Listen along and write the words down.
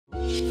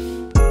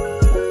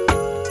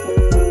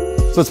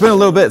So it's been a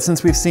little bit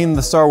since we've seen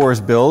the Star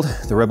Wars build,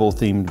 the Rebel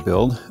themed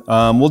build.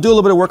 We'll do a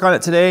little bit of work on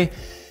it today,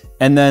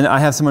 and then I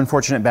have some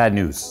unfortunate bad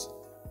news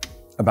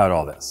about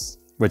all this,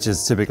 which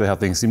is typically how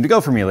things seem to go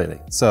for me lately.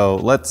 So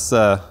let's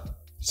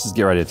just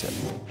get right into it.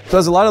 So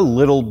there's a lot of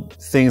little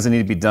things that need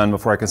to be done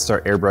before I can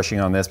start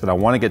airbrushing on this, but I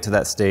want to get to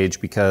that stage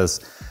because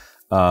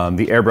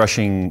the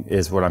airbrushing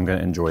is what I'm going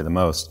to enjoy the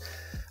most.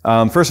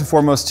 First and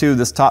foremost too,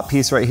 this top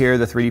piece right here,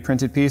 the 3D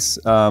printed piece,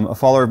 a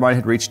follower of mine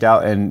had reached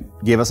out and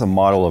gave us a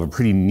model of a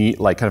pretty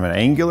neat, like kind of an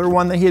angular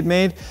one that he had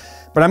made.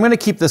 But I'm gonna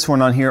keep this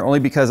one on here only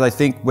because I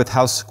think with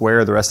how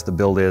square the rest of the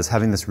build is,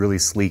 having this really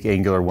sleek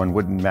angular one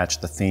wouldn't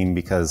match the theme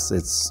because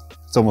it's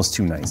almost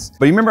too nice.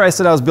 But you remember I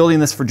said I was building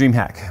this for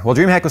DreamHack. Well,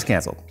 DreamHack was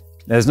canceled.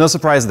 There's no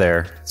surprise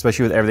there,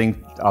 especially with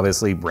everything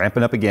obviously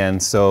ramping up again.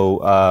 So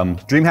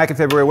DreamHack in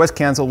February was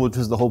canceled, which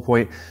was the whole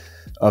point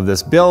of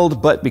this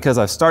build, but because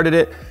I've started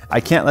it,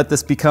 I can't let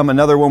this become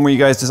another one where you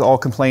guys just all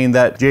complain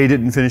that Jay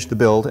didn't finish the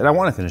build, and I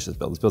want to finish this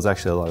build. This build's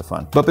actually a lot of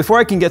fun. But before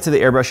I can get to the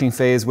airbrushing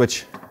phase,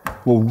 which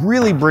will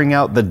really bring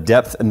out the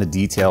depth and the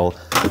detail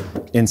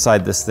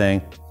inside this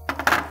thing,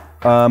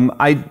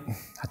 I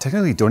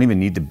technically don't even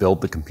need to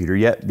build the computer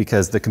yet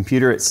because the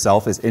computer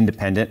itself is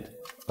independent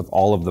of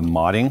all of the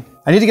modding.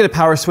 I need to get a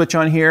power switch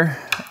on here.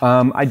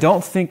 I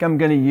don't think I'm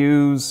gonna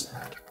use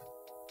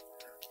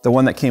the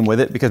one that came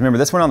with it because remember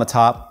this one on the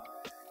top,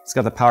 it's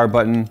got the power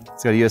button,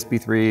 it's got a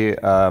USB 3,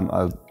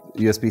 a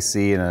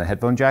USB-C, and a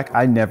headphone jack.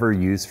 I never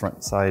use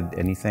front side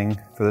anything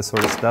for this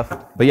sort of stuff.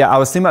 But yeah, I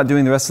was thinking about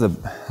doing the rest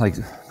of the, like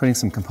putting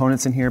some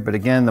components in here, but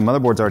again, the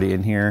motherboard's already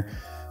in here.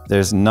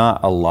 There's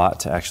not a lot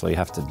to actually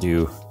have to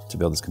do to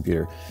build this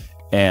computer.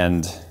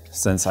 And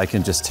since I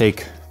can just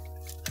take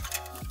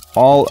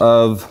all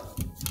of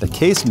the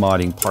case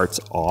modding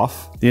parts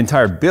off, the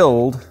entire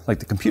build, like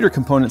the computer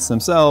components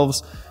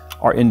themselves,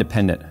 are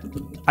independent.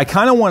 I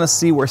kind of want to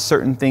see where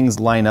certain things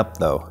line up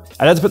though.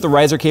 I had to put the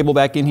riser cable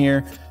back in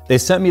here. They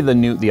sent me the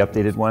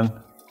updated one.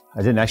 I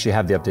didn't actually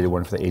have the updated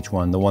one for the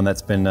H1, the one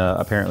that's been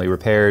apparently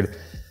repaired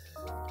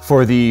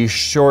for the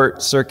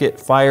short circuit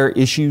fire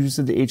issues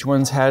that the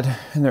H1s had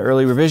in their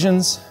early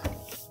revisions.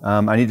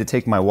 I need to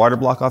take my water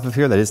block off of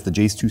here. That is the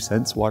Jay's 2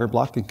 cents water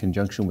block in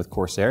conjunction with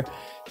Corsair.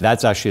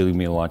 That's actually going to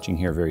be launching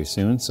here very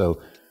soon, so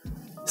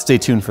stay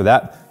tuned for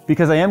that.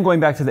 Because I am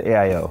going back to the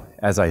AIO,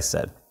 as I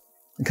said.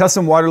 A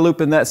custom water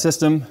loop in that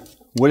system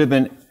would have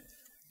been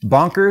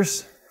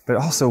bonkers, but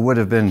also would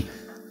have been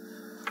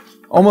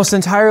almost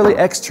entirely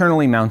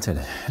externally mounted.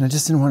 And I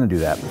just didn't want to do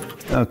that.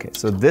 Okay,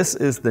 so this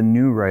is the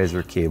new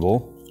riser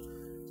cable.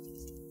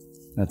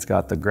 That's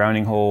got the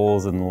grounding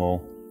holes and the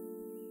little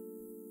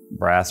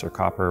brass or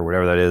copper or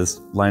whatever that is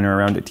liner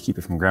around it to keep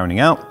it from grounding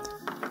out.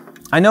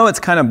 I know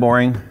it's kind of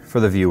boring for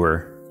the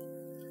viewer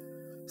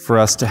for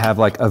us to have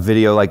like a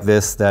video like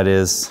this that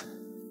is,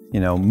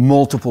 you know,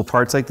 multiple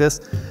parts like this.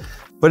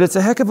 But it's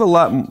a heck of a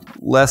lot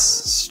less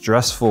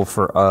stressful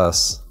for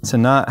us to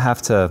not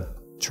have to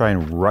try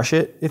and rush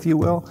it, if you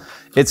will.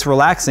 It's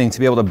relaxing to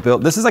be able to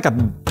build. This is like a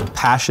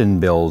passion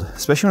build,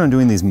 especially when I'm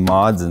doing these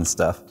mods and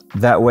stuff.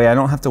 That way I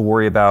don't have to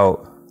worry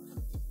about,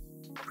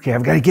 okay,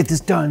 I've got to get this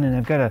done and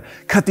I've got to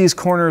cut these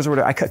corners or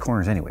whatever. I cut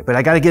corners anyway, but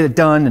I got to get it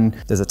done and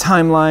there's a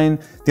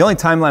timeline. The only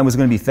timeline was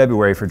going to be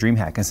February for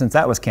DreamHack, and since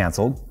that was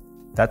canceled,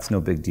 that's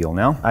no big deal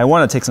now. I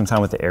want to take some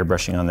time with the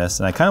airbrushing on this,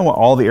 and I kind of want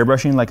all the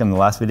airbrushing, like in the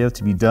last video,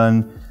 to be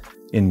done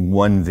in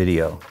one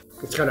video.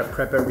 Just kind of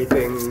prep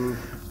everything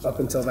up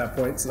until that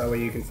point, so that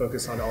way you can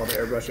focus on all the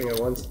airbrushing at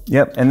once.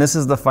 Yep, and this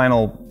is the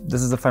final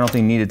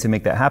thing needed to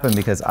make that happen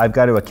because I've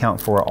got to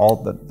account for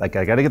all the, like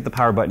I got to get the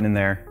power button in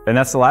there, and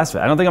that's the last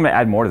of it. I don't think I'm gonna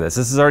add more to this.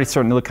 This is already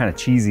starting to look kind of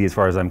cheesy as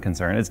far as I'm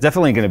concerned. It's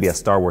definitely gonna be a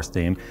Star Wars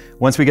theme.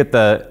 Once we get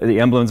the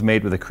emblems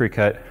made with a crew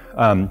cut,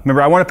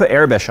 remember I want to put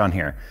Airbrush on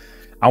here.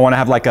 I want to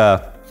have like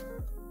a,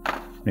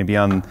 maybe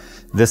on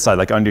this side,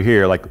 like under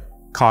here, like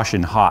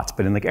caution hot,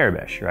 but in like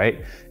airbrush,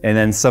 right? And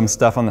then some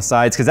stuff on the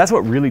sides, because that's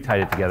what really tied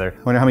it together.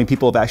 I wonder how many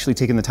people have actually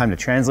taken the time to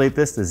translate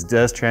this. This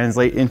does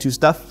translate into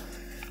stuff.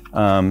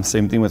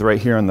 Same thing with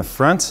right here on the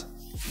front.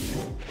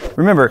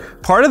 Remember,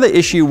 part of the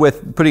issue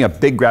with putting a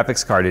big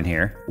graphics card in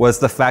here was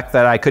the fact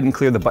that I couldn't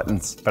clear the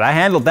buttons, but I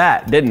handled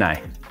that, didn't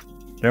I?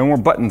 There are more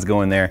buttons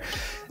going there.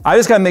 I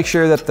just gotta make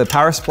sure that the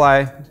power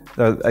supply,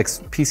 the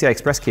PCI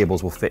Express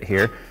cables will fit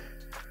here,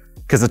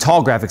 because the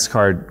tall graphics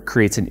card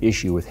creates an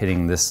issue with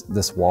hitting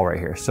this wall right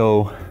here.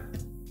 So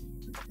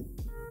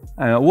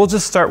we'll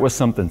just start with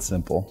something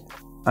simple.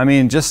 I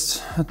mean,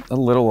 just a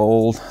little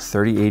old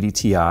 3080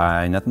 Ti,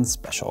 nothing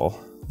special.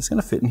 Is this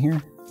gonna fit in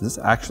here? Is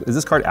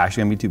this card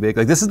actually gonna be too big?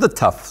 Like, this is the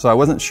tough, so I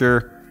wasn't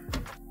sure.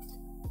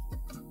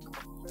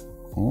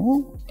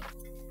 Oh.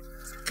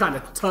 It's kind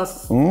of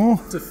tough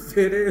to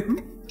fit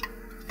in.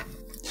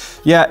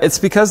 Yeah, it's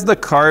because the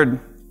card,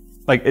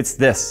 like, it's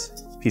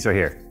this piece right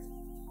here.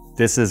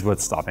 This is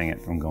what's stopping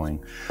it from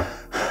going.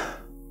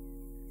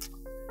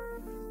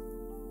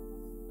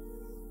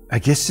 I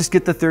guess just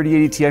get the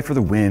 3080 Ti for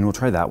the win. We'll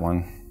try that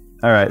one.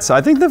 All right, so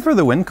I think that for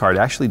the win card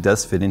actually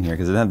does fit in here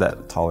because it doesn't have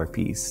that taller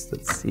piece.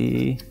 Let's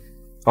see.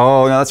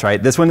 Oh, no, that's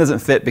right. This one doesn't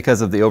fit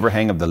because of the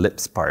overhang of the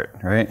lips part,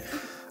 right?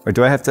 Or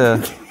do I have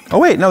to? Oh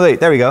wait, no wait,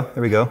 there we go,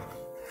 there we go.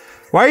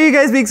 Why are you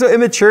guys being so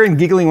immature and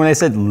giggling when I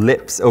said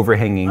lips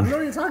overhanging? I don't know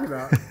what you're talking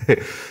about.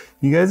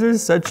 You guys are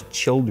such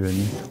children.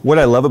 What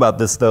I love about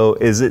this though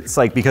is it's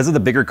like, because of the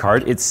bigger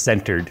card, it's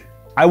centered.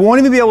 I won't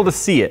even be able to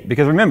see it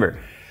because remember,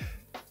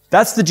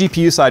 that's the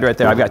GPU side right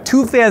there. I've got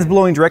 2 fans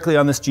blowing directly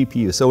on this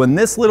GPU. So in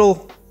this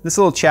little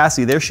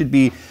chassis, there should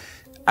be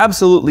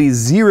absolutely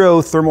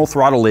 0 thermal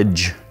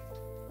throttleage.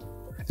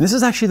 And this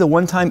is actually the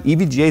one time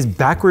EVGA's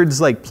backwards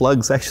like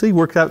plugs actually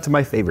worked out to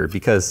my favor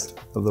because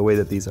of the way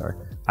that these are.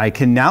 I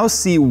can now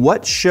see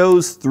what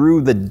shows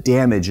through the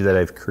damage that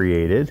I've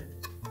created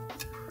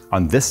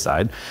on this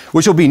side,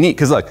 which will be neat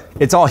because look,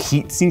 it's all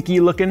heat sinky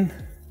looking.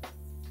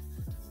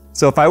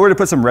 So if I were to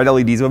put some red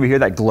LEDs over here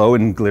that glow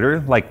and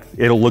glitter, like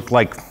it'll look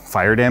like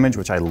fire damage,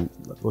 which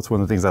that's one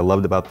of the things I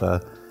loved about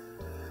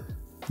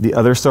the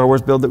other Star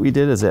Wars build that we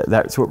did, is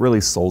that's what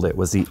really sold it,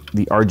 was the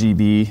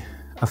RGB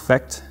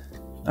effect.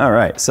 All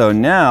right, so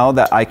now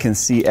that I can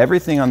see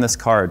everything on this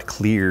card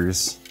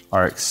clears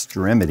our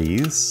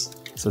extremities.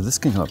 So this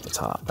can go up the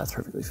top, that's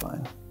perfectly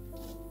fine.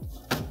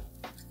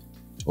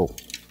 Oh,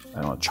 I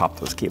don't want to chop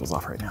those cables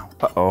off right now.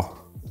 Uh-oh.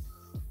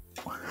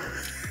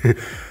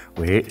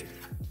 Wait.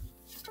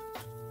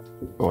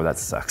 Oh, that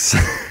sucks.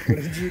 What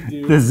did you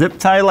do? The zip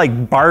tie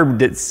like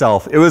barbed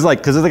itself. It was like,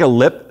 because it's like a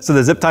lip, so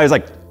the zip tie is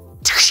like.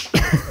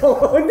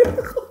 Oh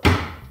no.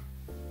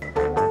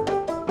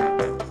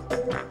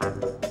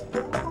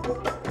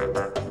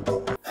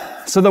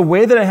 So the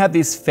way that I have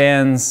these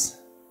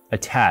fans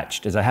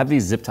attached is I have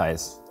these zip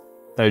ties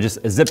that are just,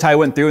 a zip tie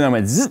went through and I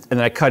went zip, and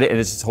then I cut it and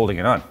it's just holding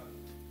it on.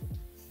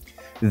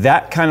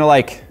 That kind of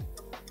like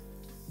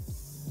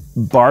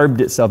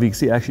barbed itself. You can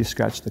see it actually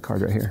scratched the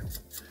card right here.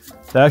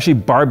 That actually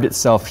barbed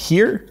itself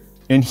here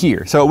and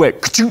here. So it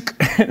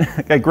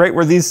went like right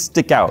where these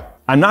stick out.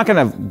 I'm not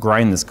gonna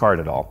grind this card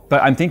at all,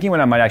 but I'm thinking what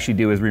I might actually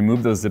do is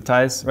remove those zip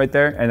ties right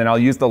there, and then I'll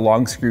use the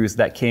long screws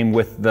that came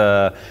with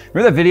the,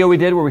 remember that video we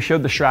did where we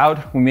showed the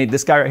shroud? We made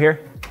this guy right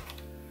here.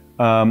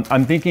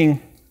 I'm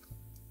thinking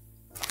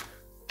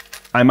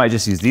I might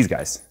just use these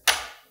guys.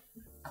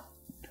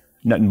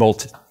 Nut and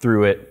bolt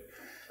through it,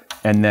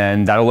 and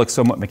then that'll look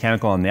somewhat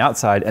mechanical on the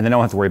outside, and then I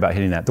don't have to worry about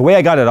hitting that. The way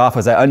I got it off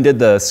was I undid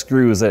the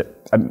screws that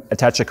I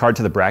attached the card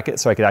to the bracket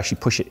so I could actually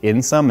push it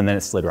in some, and then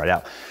it slid right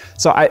out.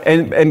 So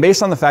and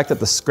based on the fact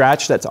that the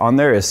scratch that's on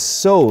there is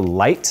so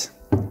light,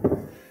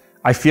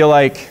 I feel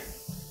like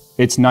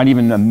it's not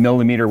even a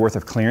millimeter worth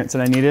of clearance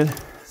that I needed.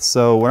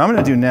 So what I'm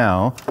gonna do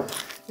now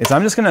is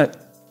I'm just gonna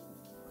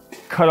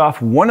cut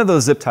off one of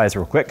those zip ties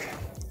real quick,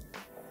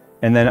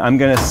 and then I'm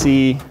gonna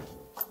see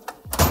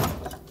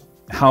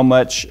how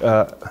much,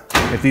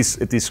 if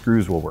these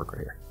screws will work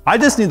right here. I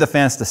just need the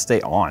fans to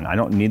stay on. I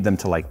don't need them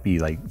to like be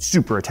like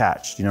super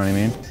attached, you know what I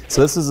mean?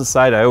 So this is the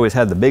side I always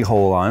had the big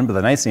hole on, but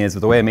the nice thing is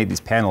with the way I made these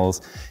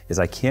panels is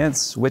I can't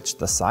switch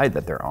the side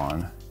that they're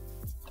on.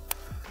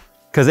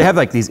 Because they have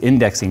like these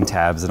indexing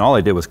tabs and all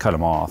I did was cut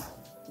them off.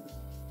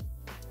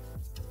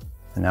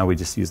 And now we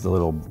just use the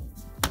little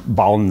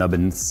ball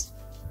nubbins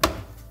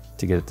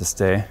to get it to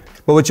stay.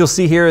 But what you'll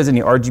see here is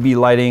any RGB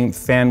lighting,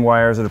 fan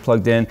wires that are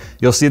plugged in,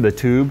 you'll see the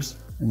tubes.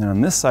 And then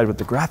on this side with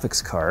the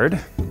graphics card,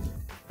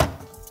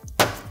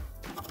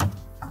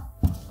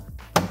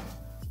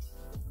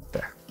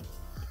 there.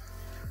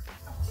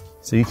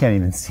 So you can't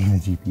even see the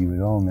GPU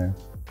at all in there.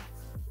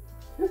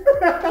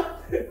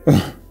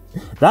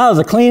 That was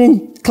a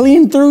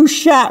clean through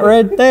shot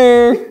right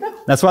there.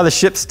 That's why the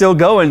ship's still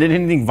going, didn't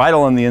hit anything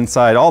vital on the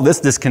inside. All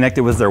this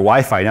disconnected was their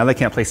Wi-Fi. Now they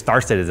can't play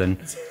Star Citizen.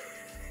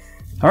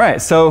 All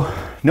right, so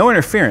no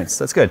interference,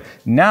 that's good.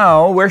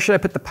 Now, where should I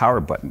put the power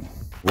button?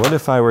 What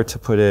if I were to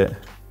put it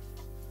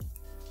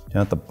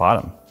down at the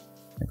bottom,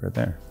 like right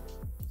there?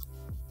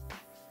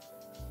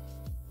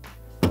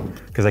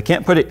 Because I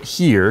can't put it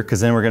here, because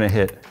then we're gonna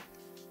hit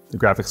the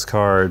graphics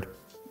card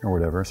or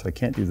whatever, so I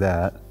can't do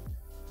that.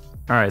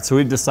 All right, so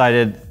we've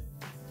decided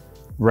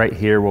right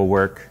here will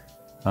work.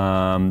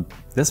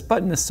 This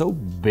button is so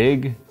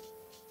big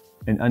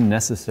and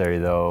unnecessary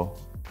though.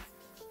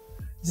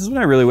 This is when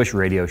I really wish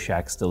Radio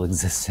Shack still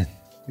existed.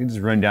 You can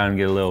just run down and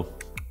get a little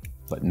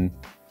button.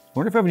 I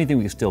wonder if I have anything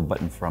we can steal a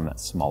button from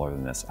that's smaller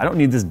than this. I don't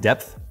need this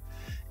depth.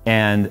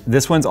 And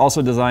this one's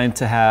also designed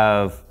to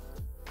have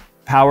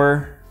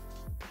power,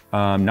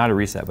 not a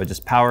reset, but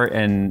just power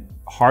and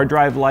hard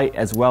drive light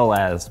as well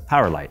as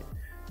power light.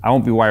 I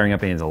won't be wiring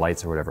up any of the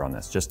lights or whatever on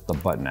this, just the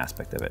button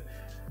aspect of it.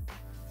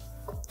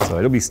 So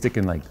it'll be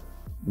sticking like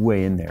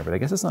way in there, but I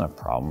guess it's not a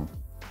problem.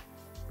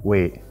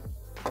 Wait.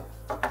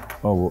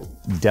 Oh,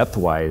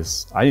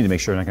 depth-wise, I need to make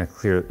sure I'm not gonna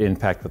clear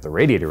impact with the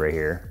radiator right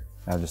here.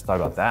 I just thought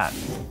about that.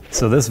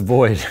 So this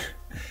void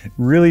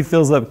really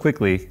fills up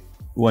quickly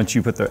once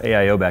you put the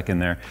AIO back in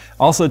there.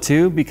 Also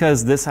too,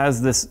 because this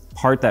has this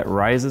part that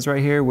rises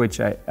right here, which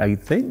I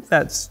think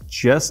that's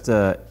just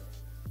a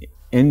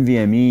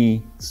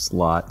NVMe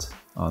slot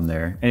on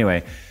there.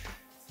 Anyway,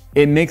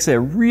 it makes a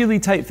really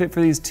tight fit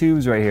for these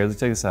tubes right here. Let's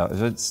check this out.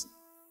 It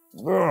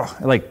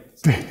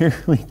like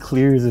barely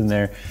clears in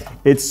there.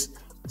 It's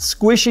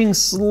squishing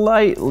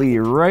slightly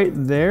right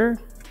there,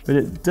 But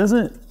it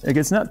doesn't, like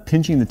it's not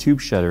pinching the tube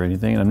shut or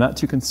anything, and I'm not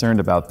too concerned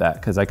about that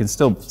because I can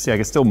still, see I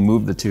can still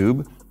move the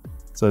tube.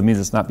 So it means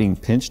it's not being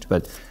pinched,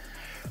 but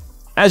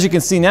as you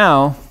can see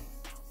now,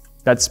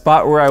 that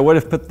spot where I would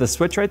have put the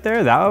switch right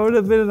there, that would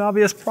have been an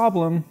obvious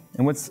problem.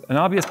 And what's an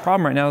obvious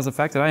problem right now is the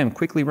fact that I am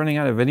quickly running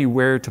out of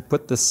anywhere to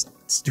put this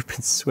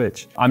stupid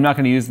switch. I'm not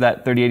gonna use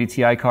that 3080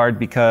 Ti card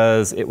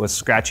because it was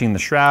scratching the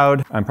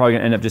shroud. I'm probably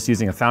gonna end up just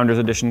using a Founders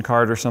Edition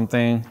card or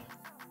something.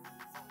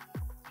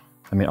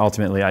 I mean,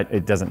 ultimately,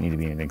 it doesn't need to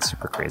be anything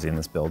super crazy in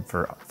this build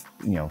for,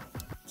 you know,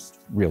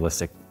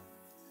 realistic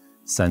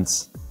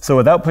sense. So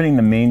without putting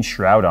the main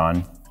shroud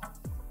on,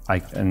 I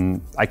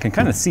can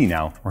kind of see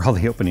now where all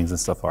the openings and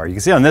stuff are. You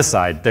can see on this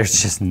side,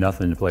 there's just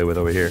nothing to play with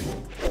over here.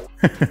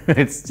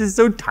 It's just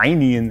so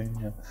tiny in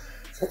there.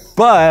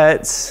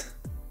 But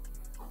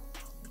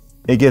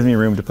it gives me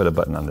room to put a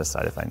button on this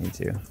side if I need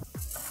to.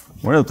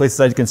 One of the places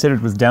I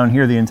considered was down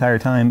here the entire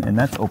time, and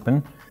that's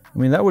open. I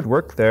mean, that would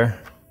work there.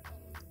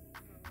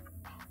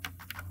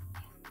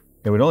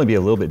 It would only be a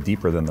little bit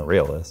deeper than the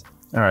rail is.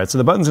 All right, so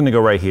the button's gonna go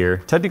right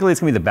here. Technically,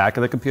 it's gonna be the back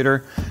of the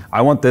computer.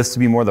 I want this to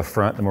be more the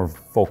front, the more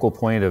focal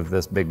point of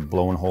this big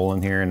blown hole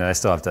in here, and I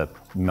still have to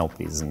melt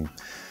these, and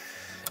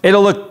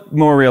it'll look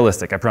more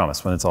realistic, I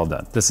promise, when it's all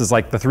done. This is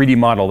like the 3D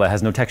model that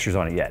has no textures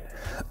on it yet.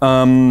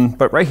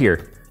 But right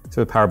here,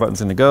 so the power button's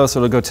gonna go, so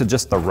it'll go to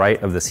just the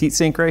right of this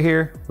heatsink right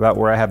here, about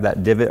where I have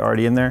that divot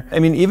already in there. I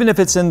mean, even if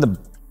it's in the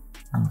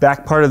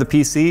back part of the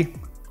PC,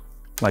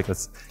 like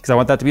this, because I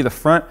want that to be the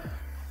front,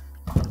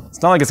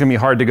 it's not like it's gonna be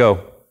hard to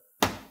go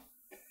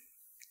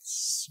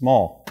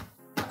small.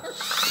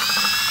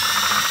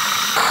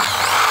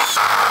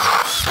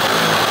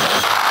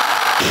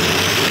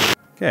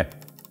 Okay,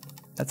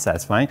 that's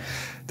satisfying.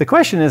 The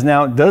question is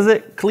now, does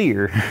it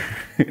clear?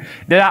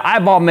 Did I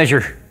eyeball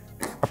measure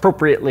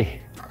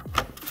appropriately?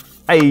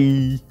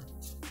 Hey.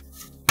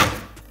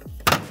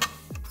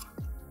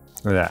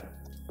 Look at that.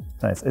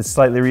 Nice. It's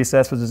slightly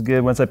recessed, which is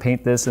good. Once I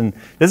paint this, and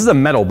this is a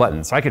metal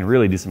button, so I can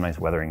really do some nice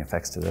weathering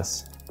effects to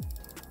this.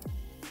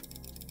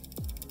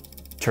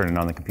 Turn it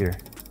on the computer.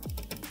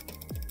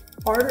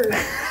 Harder.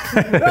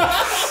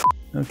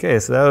 Okay,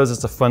 so that was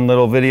just a fun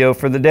little video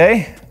for the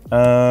day.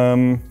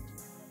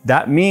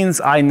 That means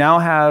I now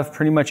have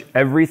pretty much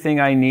everything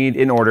I need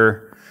in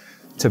order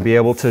to be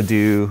able to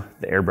do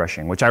the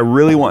airbrushing, which I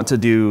really want to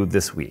do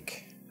this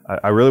week.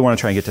 I really want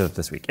to try and get to it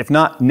this week. If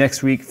not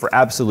next week, for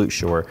absolute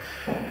sure.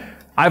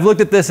 I've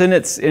looked at this in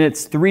its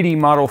 3D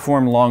model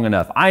form long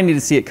enough. I need to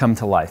see it come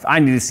to life. I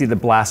need to see the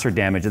blaster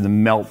damage and the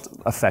melt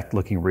effect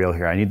looking real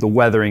here. I need the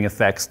weathering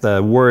effects,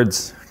 the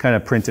words kind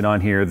of printed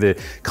on here,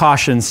 the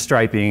caution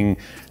striping,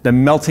 the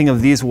melting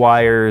of these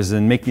wires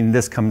and making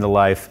this come to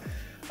life.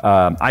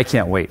 I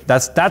can't wait.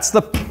 That's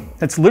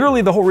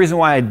literally the whole reason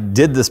why I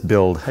did this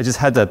build. I just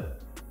had to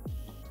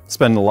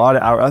spend a lot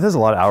of hours. There's a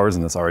lot of hours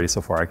in this already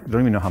so far. I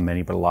don't even know how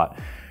many, but a lot.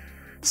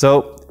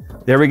 So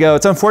there we go.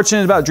 It's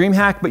unfortunate about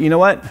DreamHack, but you know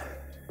what?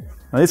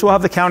 At least we'll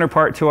have the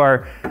counterpart to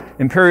our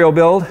Imperial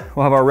build.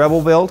 We'll have our Rebel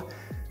build,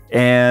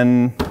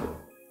 and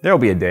there'll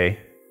be a day.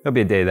 There'll be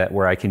a day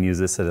where I can use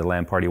this at a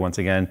LAN party once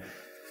again.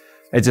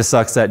 It just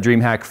sucks that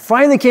DreamHack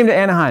finally came to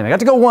Anaheim. I got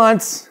to go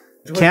once,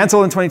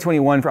 canceled in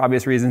 2021 for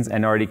obvious reasons,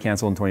 and already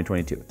canceled in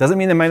 2022. Doesn't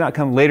mean they might not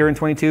come later in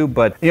 22,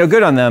 but you know,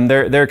 good on them.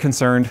 They're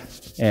concerned,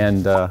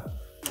 and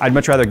I'd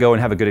much rather go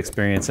and have a good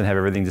experience and have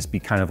everything just be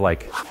kind of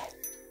like,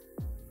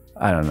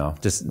 I don't know,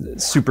 just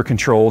super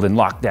controlled and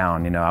locked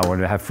down. You know, I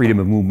want to have freedom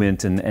of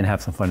movement and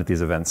have some fun at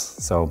these events.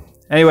 So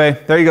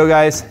anyway, there you go,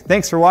 guys.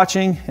 Thanks for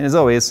watching. And as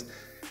always,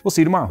 we'll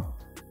see you tomorrow.